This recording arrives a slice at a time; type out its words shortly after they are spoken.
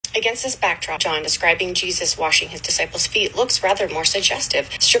Against this backdrop, John describing Jesus washing his disciples' feet looks rather more suggestive.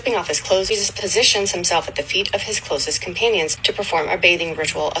 Stripping off his clothes, Jesus positions himself at the feet of his closest companions to perform a bathing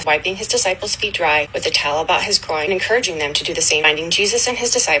ritual of wiping his disciples' feet dry with a towel about his groin and encouraging them to do the same, binding Jesus and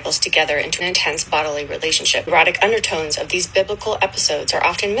his disciples together into an intense bodily relationship. Erotic undertones of these biblical episodes are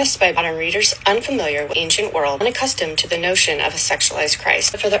often missed by modern readers unfamiliar with the ancient world, unaccustomed to the notion of a sexualized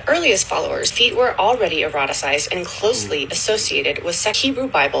Christ. But for the earliest followers, feet were already eroticized and closely associated with sex. Hebrew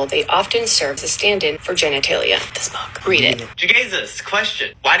Bible, they often serve as a stand-in for genitalia. This book. Read it. JeGaysus,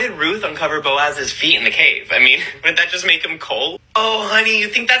 question. Why did Ruth uncover Boaz's feet in the cave? I mean, wouldn't that just make him cold? Oh, honey, you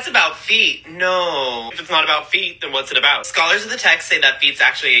think that's about feet? No. If it's not about feet, then what's it about? Scholars of the text say that feet's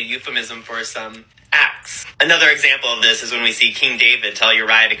actually a euphemism for some acts. Another example of this is when we see King David tell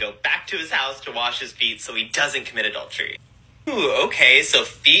Uriah to go back to his house to wash his feet so he doesn't commit adultery. Ooh, okay, so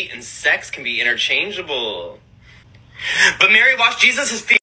feet and sex can be interchangeable. But Mary washed Jesus' feet.